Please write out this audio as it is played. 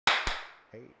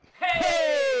Hey.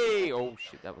 Hey! Oh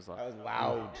shit, that was loud. That was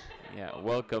loud. Yeah,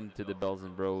 welcome to the Bells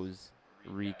and Bros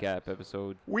recap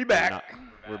episode. We back.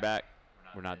 We're back.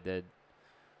 We're not dead.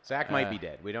 Zach might be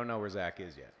dead. We don't know where Zach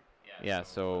is yet. Yeah,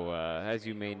 so as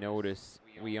you may notice,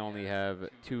 we only have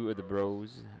two of the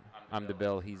bros. I'm the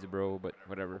Bell, he's the bro, but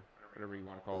whatever you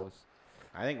want to call us.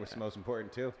 I think what's most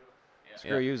important too.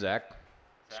 Screw Yeah. you, Zach.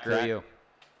 Screw Zach. you.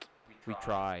 We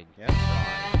tried. Yeah.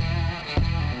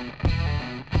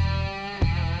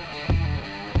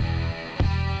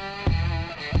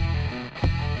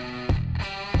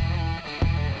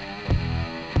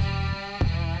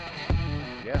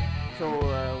 Yeah. So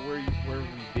where have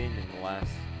we been in the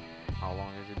last? How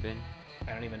long has it been?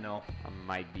 I don't even know.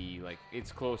 Might be like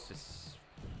it's close to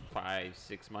 5,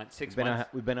 6 months. 6 months.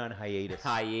 We've been on hiatus.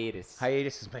 Hiatus.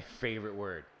 Hiatus is my favorite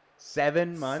word.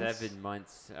 7 months. 7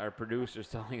 months. Our producer's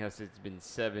telling us it's been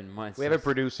 7 months. We have a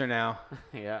producer now.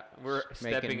 Yeah, we're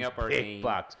stepping Making up our big game.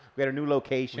 bucks. We got a new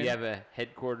location. We have a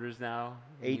headquarters now.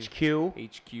 HQ.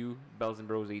 HQ, Bells and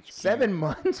Bros HQ. 7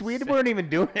 months? We weren't even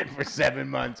doing it for 7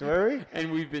 months, were we?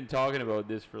 And we've been talking about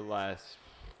this for the last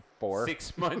 4.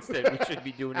 6 months that we should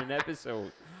be doing an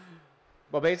episode.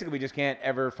 Well, basically, we just can't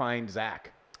ever find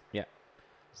Zach. Yeah.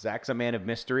 Zach's a man of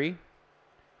mystery.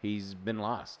 He's been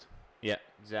lost. Yeah,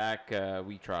 Zach,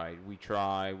 we try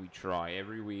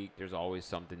every week. There's always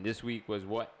something. This week was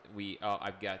what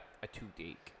I've got a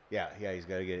toothache. Yeah, he's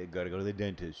got to go to the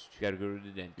dentist. Got to go to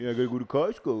the dentist. Yeah, I got to go to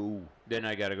Costco. Then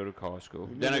I got to go to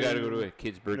Costco. Then I got to go to a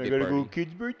kid's birthday I got to party. go to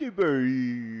kid's birthday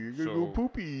party. I got to go So-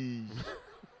 poopies.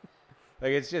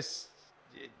 Like, it's just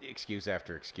excuse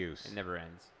after excuse. It never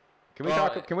ends. Can we Well,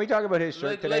 talk? Can we talk about his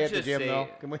shirt today let's at the just gym, say- though?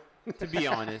 Can we? To be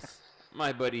honest,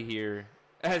 my buddy here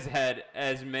has had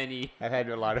as many I've had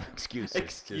a lot of excuses.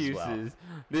 excuses. As well.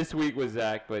 This week was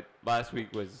Zach, but last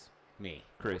week was Me.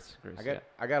 Chris.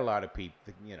 I got a lot of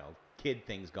kid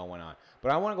things going on.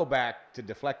 But I want to go back to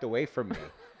deflect away from me.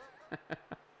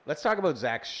 Let's talk about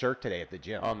Zach's shirt today at the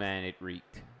gym. Oh man, it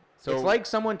reeked. So It's like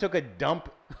someone took a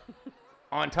dump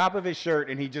on top of his shirt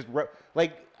and he just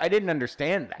I didn't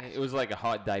understand that. it was like a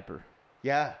hot diaper.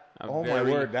 Yeah. A Oh my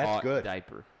very word, that's hot good.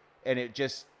 Diaper. And it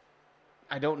just,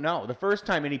 I don't know. The first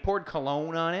time, and he poured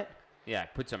cologne on it, Yeah, I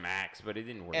put some Axe, but it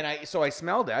didn't work. and I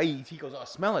smelled it. He goes, "Oh,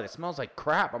 smell it. It smells like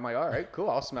crap." I'm like, "All right, cool.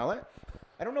 I'll smell it."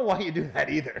 I don't know why you do that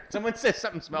either. Someone says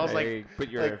something smells Hey, like put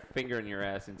your like- finger in your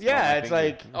ass and smell yeah, my it's finger.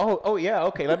 like, oh yeah,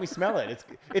 okay, let me smell it.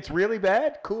 It's really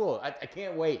bad. Cool. I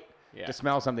can't wait Yeah. to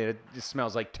smell something that just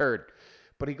smells like turd.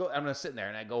 But I'm gonna sit there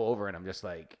and I go over and I'm just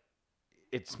like,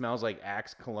 it smells like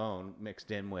Axe cologne mixed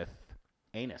in with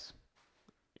anus.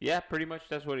 Yeah, pretty much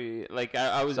that's what he like.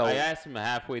 I asked him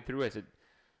halfway through. I said,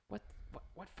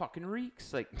 "What fucking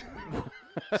reeks? Like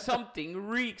something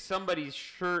reeks. Somebody's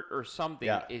shirt or something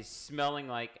Yeah. is smelling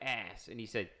like ass." And he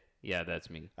said, "Yeah, that's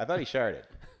me." I thought he sharted.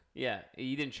 Yeah,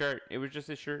 he didn't shirt. It was just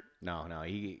his shirt. No.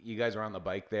 You guys were on the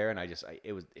bike there, and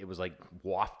it was like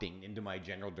wafting into my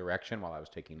general direction while I was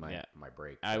taking my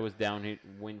break. I was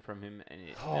downwind from him, and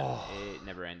it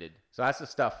never ended. So that's the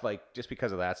stuff. Like, just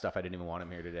because of that stuff, I didn't even want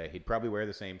him here today. He'd probably wear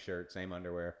the same shirt, same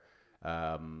underwear.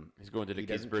 He's going to the He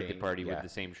kid's doesn't birthday change. party Yeah. with the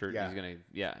same shirt. Yeah. He's gonna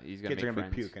Kids make are gonna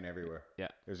friends. be puking everywhere. Yeah.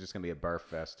 There's just gonna be a barf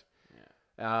fest.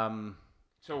 Yeah.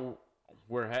 So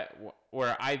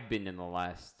where I've been in the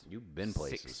last You've been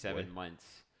places, 6-7 boy. months,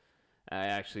 I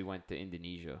actually went to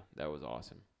Indonesia. That was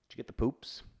awesome. Did you get the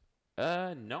poops?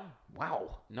 No,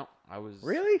 Wow. I was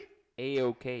Really?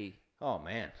 A-okay. Oh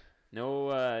man.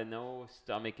 No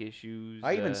stomach issues.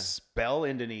 I even spell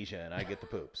Indonesia and I get the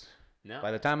poops. no.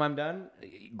 By the time I'm done,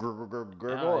 gurgle,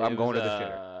 No, I'm it going to was, the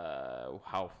shitter.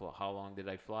 How long did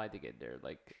I fly to get there?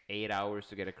 Like 8 hours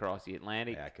to get across the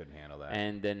Atlantic. Yeah, I couldn't handle that.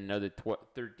 And then another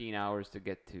 13 hours to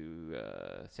get to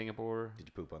Singapore. Did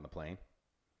you poop on the plane?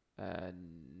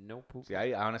 No poop. See,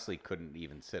 I honestly couldn't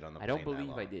even sit on the I plane. don't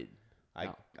believe I did.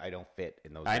 No. I don't fit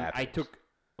in those I bathrooms. took,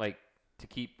 like, to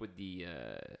keep with the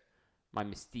my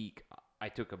mystique, I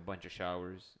took a bunch of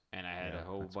showers, and I had Yeah, a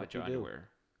whole that's what bunch of you do. underwear.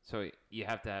 So you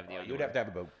have to have the underwear. You'd have to have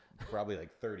about probably like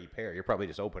 30 pair. You're probably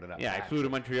just opening up. Yeah, I packs flew to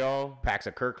of- Montreal. packs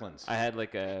of Kirklands. I had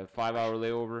like a 5-hour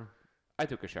layover. I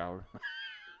took a shower.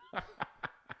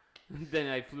 Then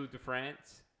I flew to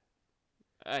France.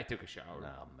 I took a shower.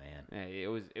 Oh man, Yeah,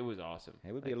 it was awesome.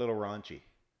 it would be a little raunchy.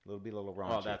 A little raunchy.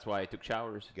 Well, that's why I took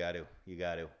showers. You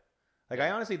got to. Like,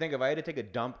 I honestly think if I had to take a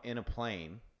dump in a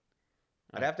plane,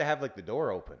 I'd have to have like the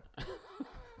door open.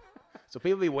 So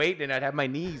people be waiting, and I'd have my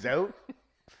knees out,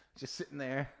 just sitting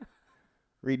there,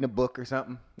 reading a book or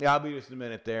something. Yeah, I'll be just a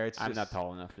minute there. I'm not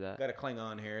tall enough for that. Got to cling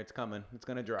on here. It's coming. It's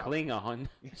gonna drop. Klingon,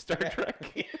 Star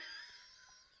Trek.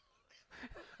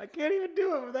 I can't even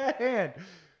do it with that hand.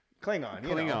 Klingon, you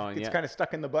know. Klingon, It's yeah. kind of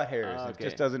stuck in the butt hairs. It Okay.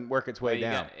 just doesn't work its way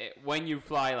down. When you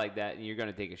fly like that and you're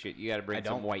gonna take a shit, you gotta bring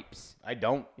some wipes. I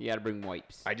don't. You gotta bring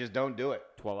wipes. I just don't do it.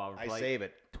 12-hour flight. I save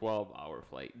it. 12-hour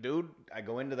flight. Dude, I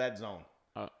go into that zone.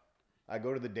 Oh. I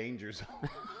go to the danger zone.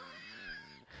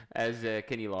 As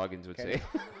Kenny Loggins would say.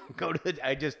 Go to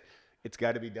the, it's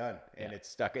got to be done. And it's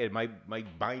stuck. It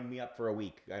might bind me up for a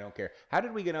week. I don't care. How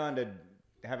did we get on to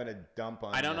having a dump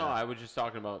on? I don't know. I was just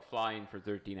talking about flying for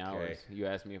 13 hours. Okay. You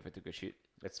asked me if I took a shit.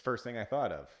 That's the first thing I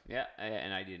thought of. Yeah,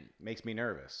 and I didn't. Makes me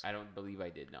nervous. I don't believe I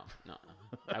did. No.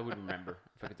 I would remember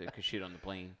if I took a shit on the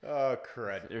plane. Oh,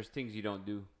 crud. There's things you don't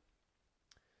do.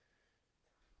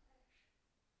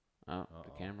 Oh, the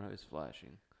camera is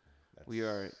flashing. We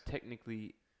are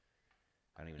technically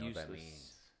I don't even know useless. what that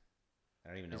means. I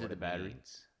don't even know Is what it the battery?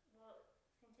 means.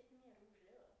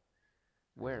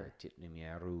 Where?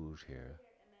 Lumière rouge here.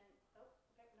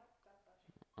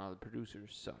 Oh, the producer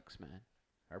sucks, man.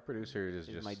 Our producer is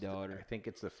She's just my daughter. I think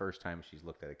it's the first time she's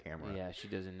looked at a camera. Yeah, she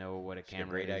doesn't know what a She's got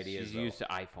camera great is. ideas, She's though. used to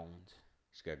iPhones.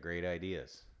 She's got great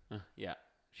ideas. Yeah,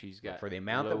 she's But got for the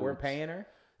amount that we're loads. paying her,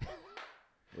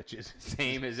 which is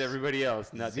Same as everybody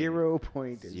else. Nothing.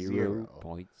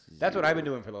 0.0. That's what I've been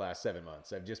doing for the last 7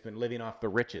 months. I've just been living off the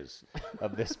riches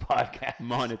of this podcast.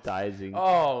 Monetizing.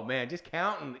 Oh man, just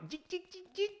counting.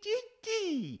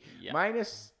 Yeah.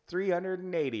 Minus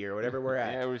 380 or whatever we're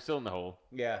at. Yeah, we're still in the hole.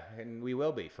 Yeah, and we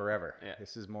will be forever. Yeah.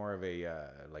 This is more of a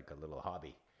like a little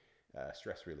hobby,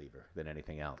 stress reliever than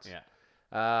anything else.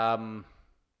 Yeah.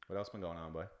 What else been going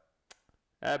on, boy?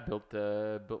 I built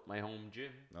my home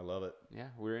gym. I love it. Yeah,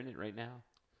 we're in it right now.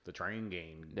 The train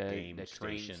game, The game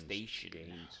train station, station.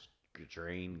 the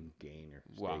train gainer.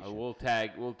 Wow, Station.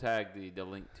 we'll tag the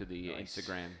link to the Nice.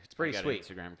 Instagram. It's pretty I got sweet.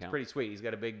 An Instagram account. It's pretty sweet. He's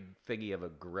got a big thingy of a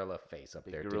gorilla face up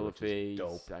there Gorilla too, which is face.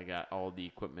 dope. I got all the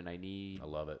equipment I need. I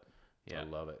love it. Yeah. I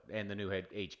love it. And the new head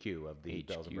HQ of the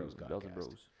Bells and Bros podcast. Bells and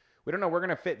Bros. We don't know. We're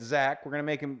gonna fit Zach. We're gonna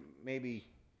make him maybe.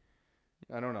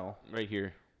 I don't know. Right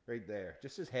here. Right there.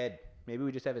 Just his head. Maybe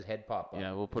we just have his head pop up.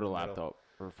 Yeah, we'll put a in the middle. laptop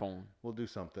or a phone. We'll do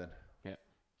something. Yeah.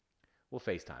 We'll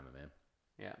FaceTime him, man.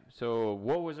 Yeah. So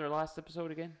what was our last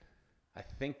episode again? I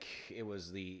think it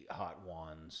was the Hot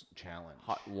Wands challenge.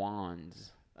 Hot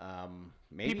wands.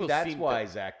 Maybe People that's seem why to-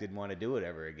 Zach didn't want to do it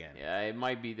ever again. Yeah, it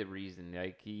might be the reason.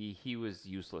 Like he was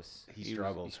useless. He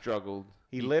struggled. He struggled.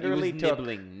 He literally was took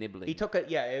nibbling. He took it.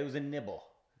 Yeah, it was a nibble.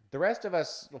 The rest of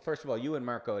us, well, first of all, you and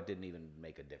Marco, it didn't even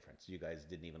make a difference. You guys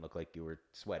didn't even look like you were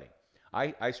sweating.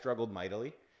 I struggled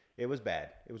mightily. It was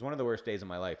bad. It was one of the worst days of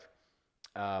my life.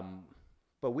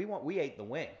 But we ate the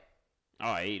wing.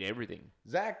 Oh, I ate everything.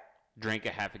 Zach, Drank a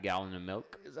half a gallon of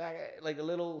milk. like a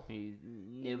little. He's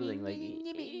nibbling like.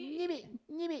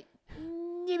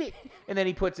 And then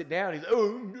he puts it down. He's I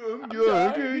can't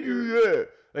do that.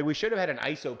 Like we should have had an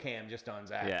ISO cam just on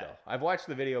Zach. Yeah. Though I've watched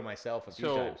the video myself a few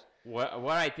So times. what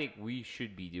I think we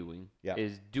should be doing Yeah.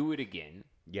 is do it again.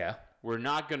 Yeah. We're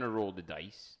not gonna roll the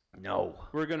dice. No.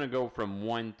 We're gonna go from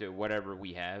 1 to whatever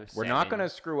we have. We're not 7. gonna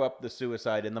screw up the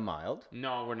suicide in the mild.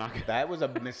 No, we're not. That was a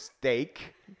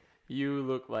mistake. You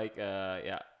look like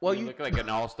yeah. Well, you look like an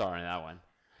all-star in that one.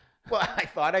 Well, I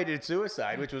thought I did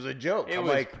suicide, which was a joke. It I'm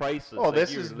was like, priceless. oh, Like,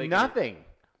 this you were is licking it. nothing.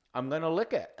 I'm gonna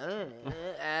lick it.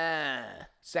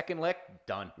 Second lick,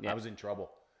 done. Yeah. I was in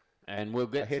trouble. And we'll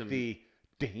I get hit some. the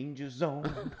danger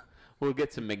zone. We'll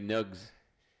get some McNugs,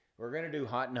 We're gonna do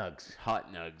hot nugs.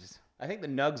 hot nugs. I think the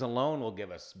nugs alone will give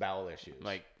us bowel issues.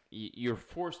 Like you're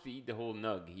forced to eat the whole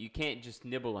nug. You can't just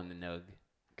nibble on the nug.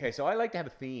 okay, so I like to have a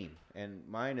theme, and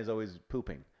mine is always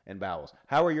pooping and bowels.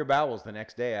 How are your bowels the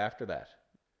next day after that?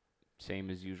 Same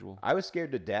as usual. I was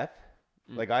scared to death.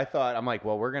 Like I thought, I'm like,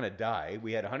 well, we're gonna die.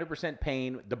 We had 100%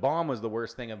 pain. The bomb was the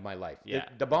worst thing of my life. Yeah.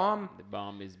 The bomb. The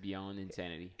bomb is beyond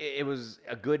insanity. It was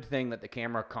a good thing that the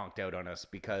camera conked out on us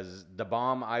because the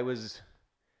bomb, I was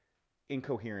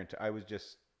incoherent. I was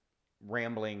just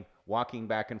rambling, walking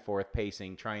back and forth,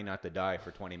 pacing, trying not to die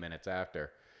for 20 minutes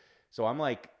after. So I'm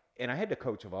like, and I had to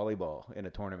coach a volleyball in a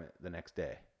tournament the next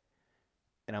day.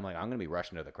 And I'm like, I'm going to be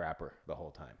rushing to the crapper the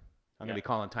whole time. I'm going to be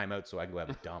calling timeouts so I can go have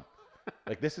a dump.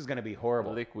 Like, this is going to be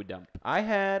horrible. Liquid dump. I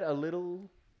had a little,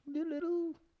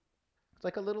 it's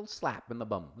like a little slap in the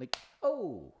bum. Like,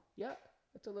 oh, yeah,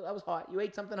 that's a little, that was hot. You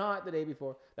ate something hot the day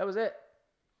before. That was it.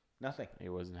 Nothing. It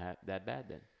wasn't that bad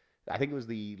then. I think it was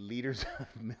the liters of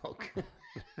milk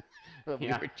that we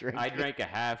Yeah, were drinking. I drank a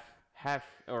half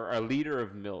or a liter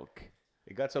of milk.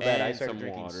 It got so bad I and started some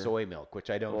drinking water. soy milk, which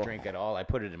I don't Oh. drink at all. I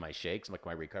put it in my shakes, like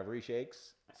my recovery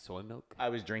shakes. Soy milk. I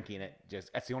was drinking it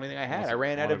just, that's the only thing I had. Was I it-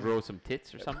 ran out wanna of, grow some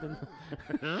tits or something.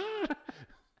 it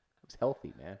was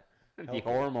healthy, man. The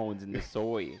hormones in the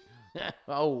soy.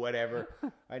 Oh, whatever.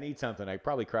 I need something. I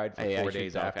probably cried for 4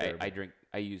 days after.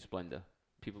 I use Splenda.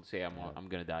 People say I'm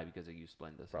gonna die because I use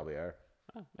Splenda. So. Probably are.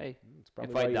 Oh, hey, It's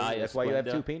probably if I die, that's why you have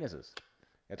 2 penises.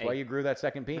 That's why you grew that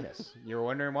second penis. You were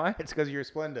wondering why? It's because of your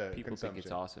Splenda People consumption. think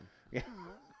it's awesome. Yeah.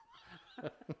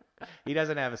 He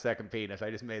doesn't have a second penis.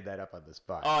 I just made that up on the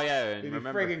spot. Oh yeah, and It'd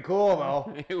remember, be friggin' cool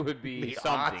though. it would be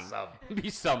something. Awesome. It'd be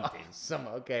something. Awesome.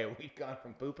 Okay, we've gone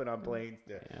from pooping on planes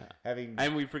to having.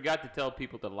 And we forgot to tell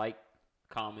people to like,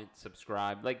 comment,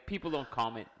 subscribe. Like people don't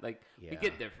comment. Like we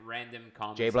get the random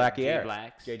comments. J Black, like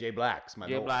Blacks. JJ Blacks, my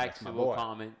J Blacks my will boy.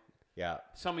 comment. Yeah.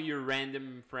 Some of your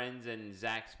random friends and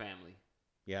Zach's family.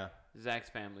 Yeah. Zach's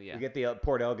family, yeah. You get the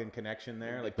Port Elgin connection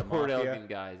there, like the Port mafia. Elgin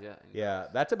guys, yeah. Yeah,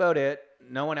 that's about it.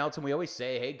 No one else, and we always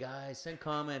say, "Hey guys, send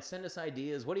comments, send us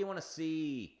ideas. What do you want to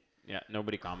see?" Yeah,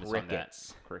 nobody comments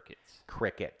Crickets. on that. Crickets.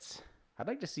 Crickets. I'd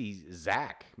like to see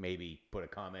Zach maybe put a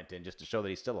comment in just to show that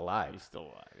he's still alive. He's still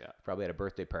alive, yeah. Probably at a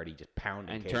birthday party, just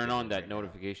pounding. And cake turn on right that now.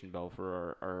 notification bell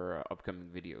for our upcoming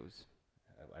videos.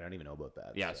 I don't even know about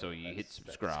that. Yeah, so you hit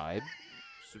subscribe,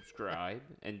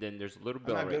 and then there's a little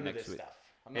bell I'm not right good with next this to it. stuff.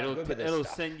 I'm not good with this It'll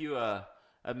stuff. send you a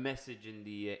message in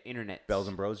the internet. Bells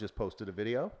and Bros just posted a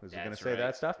video. Is he going to That's say right.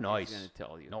 that stuff? Nice. He's gonna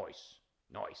tell you.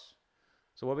 Nice.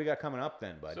 So what we got coming up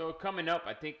then, bud? So coming up,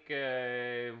 I think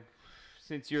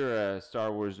since you're a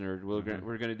Star Wars nerd,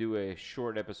 we're gonna do a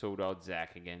short episode about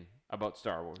Zach again about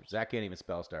Star Wars. Zach can't even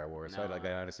spell Star Wars. So No.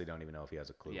 I honestly don't even know if he has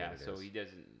a clue Yeah, what it so is. he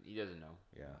doesn't know.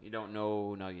 Yeah. You don't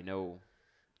know, now you know.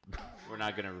 We're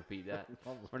not gonna repeat that.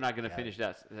 We're not gonna finish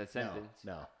that sentence.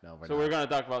 No, we're So not. we're gonna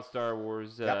talk about Star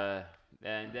Wars, Yep.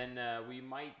 and then we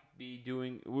might be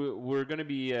doing. We're gonna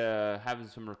be having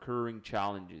some recurring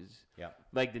challenges, Yep.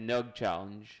 like the Nug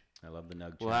challenge. I love the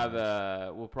Nug We'll challenge.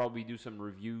 have we'll probably do some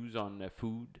reviews on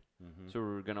food. Mm-hmm. So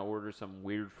we're gonna order some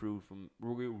weird food from.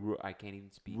 I can't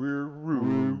even speak.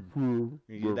 You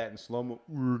did that in slow mo.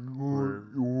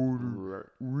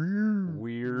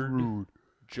 Weird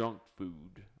junk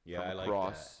food Yeah, from I like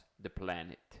across the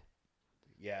planet,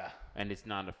 Yeah. and it's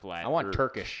not a flat. I want Earth.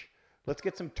 Turkish. Let's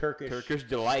get some Turkish. Turkish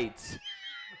delights.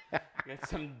 Get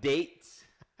some dates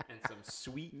and some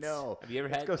sweets. No. Have you ever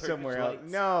Let's had go Turkish somewhere else.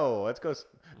 delights? No. Let's go.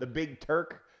 The Big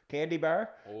Turk candy bar.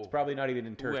 It's probably not even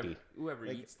in Turkey. Whoever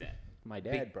eats that. My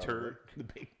dad Big probably. Turk. The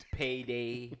Big Turk.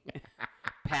 Payday.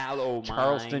 Pal o' mine.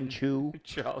 Charleston Chew.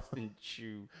 Charleston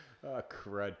Chew. Oh,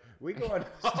 crud. We go on.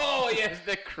 Oh, yes,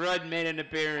 the crud made an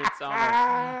appearance on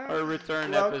our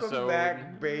return episode. Welcome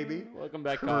back, baby. Welcome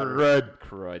back, Crud.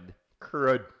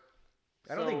 Crud.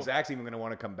 I don't think Zach's even going to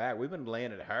want to come back. We've been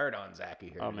laying it hard on Zachy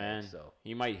here. Oh, today, man. So,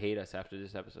 He might hate us after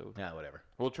this episode. yeah, whatever.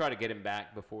 We'll try to get him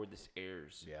back before this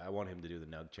airs. Yeah, I want him to do the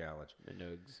Nug challenge. The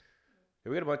nugs.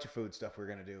 We got a bunch of food stuff we're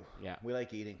going to do. Yeah. We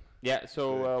like eating. Yeah,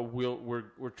 so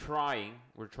we're trying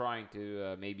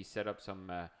to maybe set up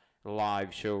some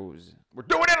live shows. We're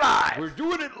doing it live! We're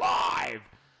doing it live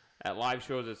at live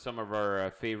shows at some of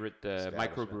our favorite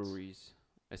microbreweries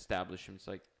establishments,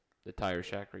 like the Tire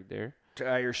Shack right there.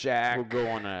 Tire Shack. We'll go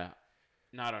on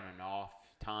not on an off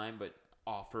time, but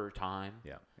offer time.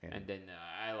 Yeah. And then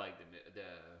I like the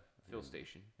fill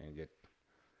station. And get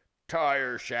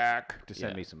Tire Shack to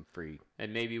send Yeah. me some free.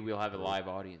 And maybe we'll have a live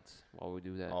audience while we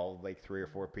do that. All like 3 or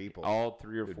 4 people. All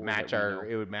 3 or It would 4. match that we our. know.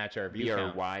 It would match our view Be our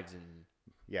count. wives and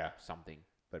Yeah, something.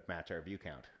 but match our view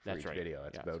count for That's each right. video.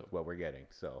 That's Yeah, about so- what we're getting.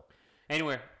 So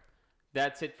Anyway,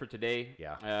 that's it for today.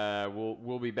 Yeah.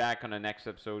 We'll be back on the next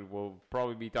episode. We'll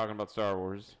probably be talking about Star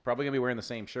Wars. probably gonna be wearing the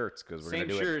same shirts because we're Same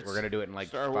gonna do shirts. it. We're gonna do it in like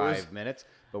Star 5 Wars. minutes,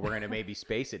 but we're gonna maybe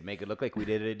space it, make it look like we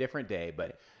did it a different day,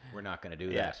 but we're not gonna do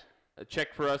Yeah. that.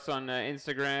 Check for us on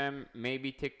Instagram,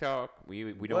 maybe TikTok. We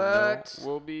don't What? know.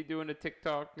 We'll be doing a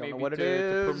TikTok Don't maybe know what it to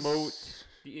is. promote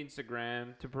the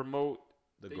Instagram, to promote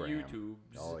the gram.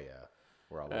 YouTubes. Oh yeah,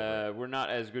 we're all over. it. We're not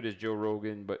as good as Joe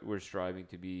Rogan, but we're striving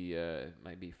to be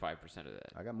maybe 5% of that.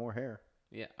 I got more hair.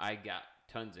 Yeah, I got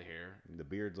tons of hair. The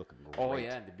beard's looking great. Oh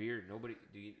yeah, the beard. Nobody.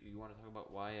 Do you want to talk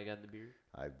about why I got the beard?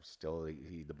 I'm still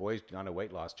the boy's on a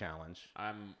weight loss challenge.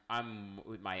 I'm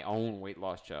with my own weight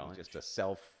loss challenge. Just a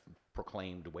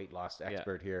self-proclaimed weight loss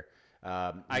expert here.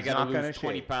 I He's gotta not gonna lose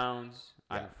 20 shave. pounds.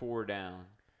 Yeah. I'm 4 down.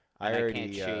 I and already.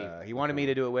 can't shave He wanted me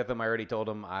to do it with him. I already told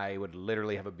him I would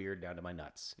literally have a beard down to my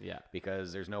nuts. Yeah.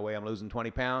 Because there's no way I'm losing 20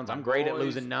 pounds. I'm My great at boys-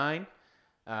 losing 9.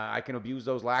 I can abuse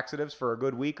those laxatives for a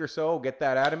good week or so. Get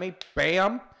that out of me.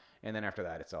 Bam. And then after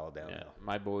that, it's all downhill. Yeah.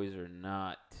 My boys are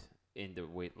not in the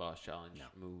weight loss challenge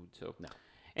mood. So No.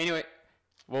 anyway,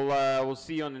 we'll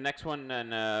see you on the next one,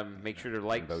 and make sure to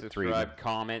like, About 3 subscribe,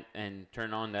 comment, and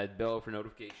turn on that bell for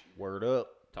notification. Word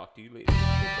up. Talk to you later.